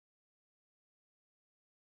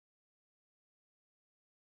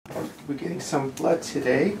We're getting some blood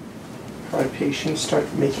today. Our patients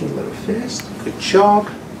start making a little fist. Good job.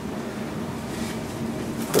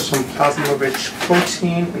 For some plasma-rich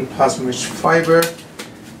protein and plasma-rich fiber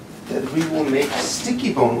that we will make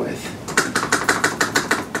sticky bone with.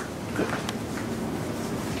 Good.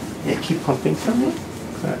 Yeah, keep pumping for me.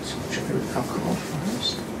 Good. Try with alcohol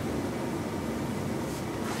first.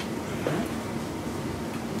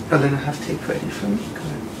 Elena, have tape ready for me.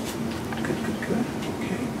 Good. Good, good, good.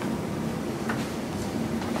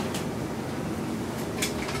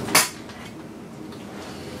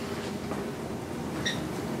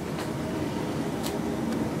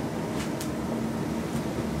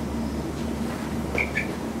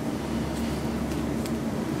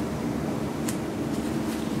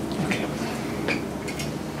 Okay. Okay.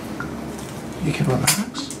 You can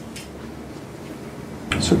relax.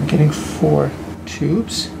 So we're getting 4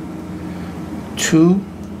 tubes. 2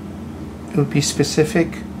 will be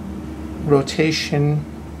specific rotation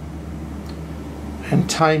and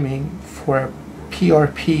timing for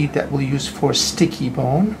PRP that we'll use for sticky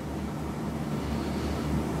bone.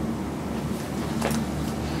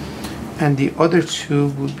 And the other 2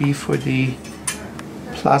 will be for the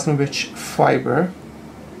plasma-rich fiber.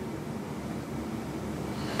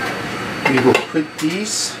 We will put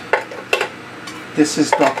these. This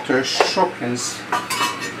is Dr. Shopkin's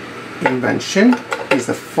invention. He's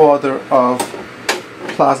the father of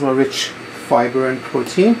plasma-rich fiber and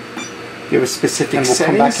protein. There were specific and we'll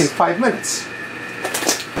come back in 5 minutes.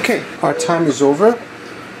 Okay, our time is over.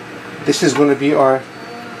 This is going to be our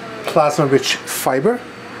plasma-rich fiber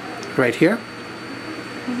right here.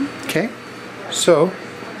 Okay, so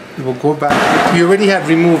we will go back. We already have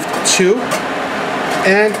removed 2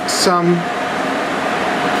 and some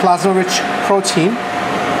plasma-rich protein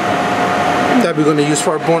that we're going to use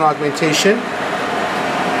for our bone augmentation.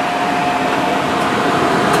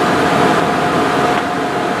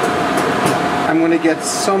 I'm going to get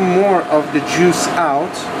some more of the juice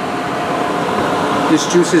out. This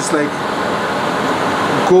juice is like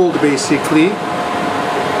gold basically.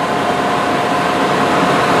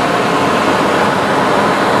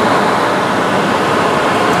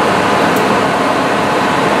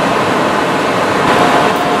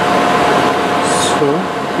 So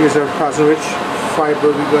here's our plasma-rich fiber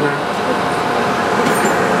we're gonna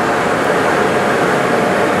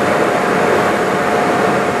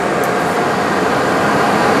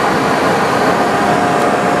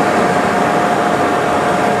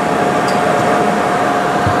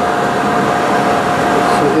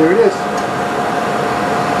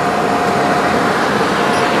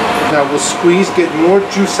now we'll squeeze, get more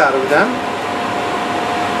juice out of them,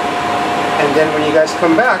 and then when you guys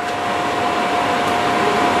come back,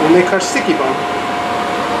 we'll make our sticky bone.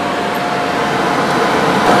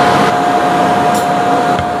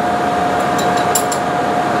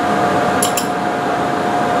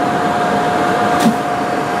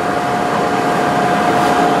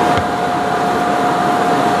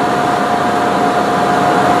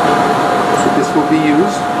 So this will be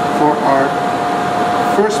used for our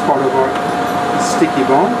first part of our sticky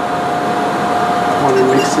bone. I want to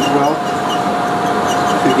mix it well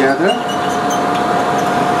together.